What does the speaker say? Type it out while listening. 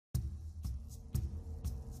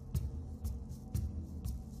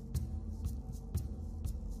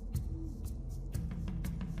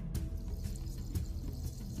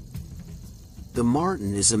The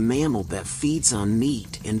marten is a mammal that feeds on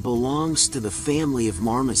meat and belongs to the family of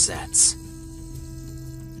marmosets.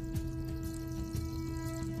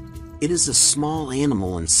 It is a small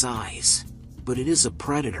animal in size, but it is a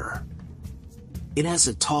predator. It has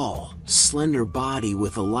a tall, slender body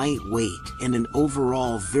with a light weight and an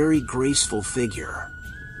overall very graceful figure.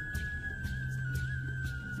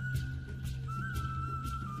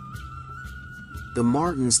 The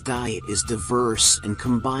marten's diet is diverse and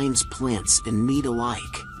combines plants and meat alike.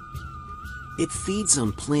 It feeds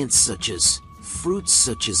on plants such as fruits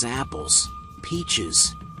such as apples,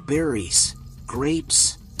 peaches, berries,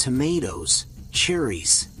 grapes, tomatoes,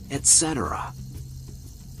 cherries, etc.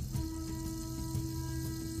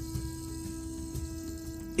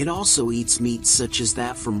 It also eats meat such as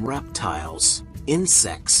that from reptiles,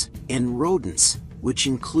 insects, and rodents, which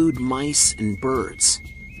include mice and birds.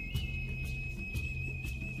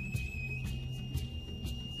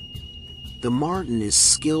 The marten is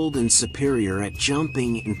skilled and superior at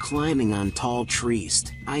jumping and climbing on tall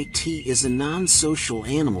trees. It is a non-social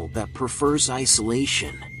animal that prefers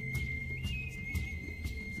isolation.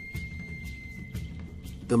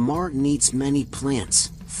 The marten eats many plants,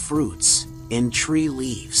 fruits, and tree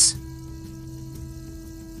leaves.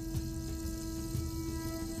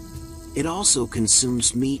 It also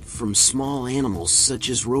consumes meat from small animals such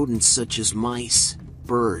as rodents such as mice,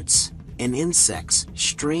 birds, and insects.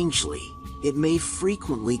 Strangely, it may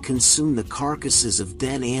frequently consume the carcasses of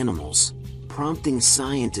dead animals, prompting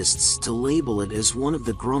scientists to label it as one of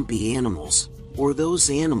the grumpy animals, or those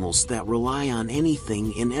animals that rely on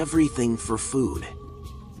anything and everything for food.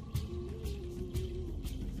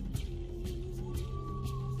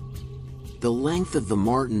 The length of the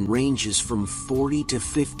marten ranges from 40 to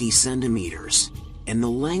 50 centimeters, and the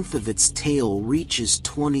length of its tail reaches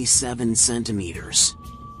 27 centimeters.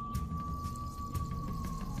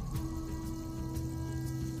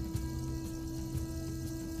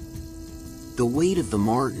 The weight of the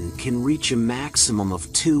marten can reach a maximum of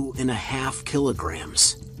 2.5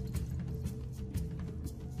 kilograms.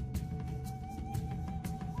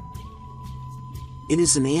 It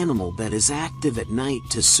is an animal that is active at night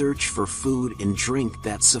to search for food and drink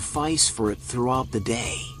that suffice for it throughout the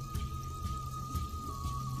day.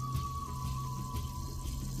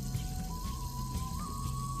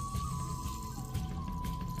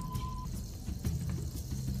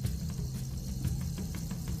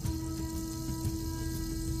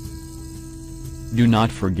 Do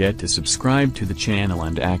not forget to subscribe to the channel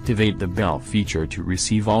and activate the bell feature to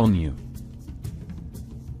receive all new